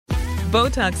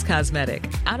Botox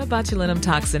Cosmetic, out of botulinum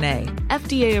toxin A,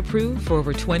 FDA approved for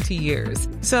over 20 years.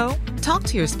 So, talk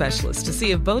to your specialist to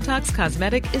see if Botox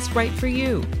Cosmetic is right for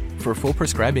you. For full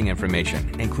prescribing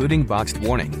information, including boxed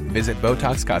warning, visit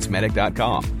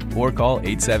BotoxCosmetic.com or call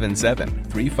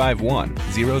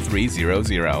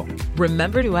 877-351-0300.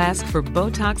 Remember to ask for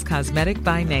Botox Cosmetic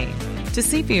by name. To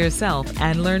see for yourself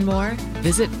and learn more,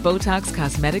 visit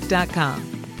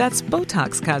BotoxCosmetic.com. That's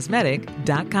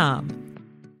BotoxCosmetic.com.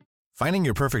 Finding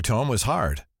your perfect home was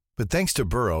hard, but thanks to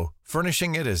Burrow,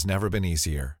 furnishing it has never been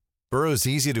easier. Burrow's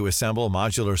easy-to-assemble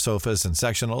modular sofas and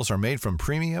sectionals are made from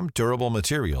premium, durable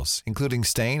materials, including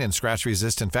stain and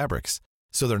scratch-resistant fabrics.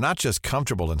 So they're not just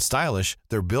comfortable and stylish,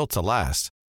 they're built to last.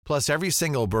 Plus, every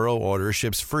single Burrow order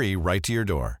ships free right to your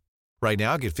door. Right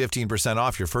now, get 15%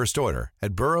 off your first order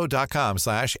at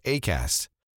burrow.com/ACAST.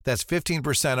 That's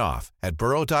 15% off at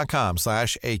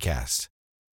burrow.com/ACAST.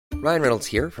 Ryan Reynolds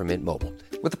here from Mint Mobile.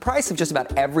 With the price of just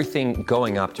about everything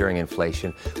going up during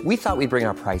inflation, we thought we'd bring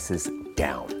our prices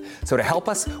down. So to help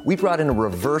us, we brought in a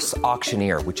reverse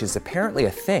auctioneer, which is apparently a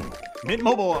thing. Mint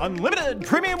Mobile Unlimited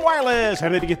Premium Wireless. How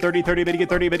to get 30, 30, bit to get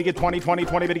 30, bit to get 20, 20,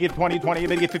 20, bit to get 20, 20,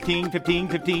 bit to get 15, 15,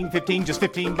 15, 15, just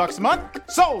 $15 a month?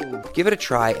 Sold! Give it a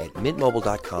try at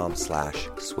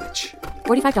mintmobile.com/switch.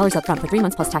 $45 up front for 3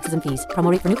 months plus taxes and fees.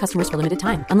 Promo rate for new customers for limited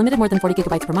time. Unlimited more than 40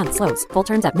 gigabytes per month. Slows full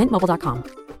terms at mintmobile.com.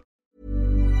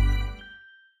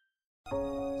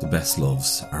 The best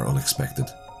loves are unexpected.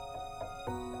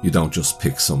 You don't just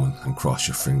pick someone and cross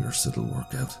your fingers it'll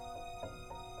work out.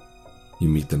 You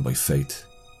meet them by fate,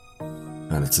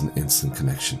 and it's an instant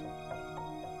connection.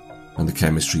 And the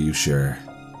chemistry you share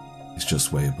is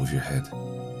just way above your head.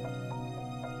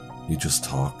 You just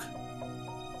talk,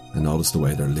 and notice the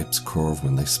way their lips curve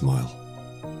when they smile,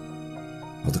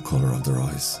 or the colour of their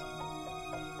eyes.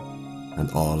 And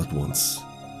all at once,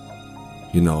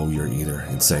 you know you're either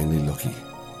insanely lucky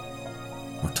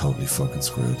or totally fucking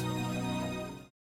screwed.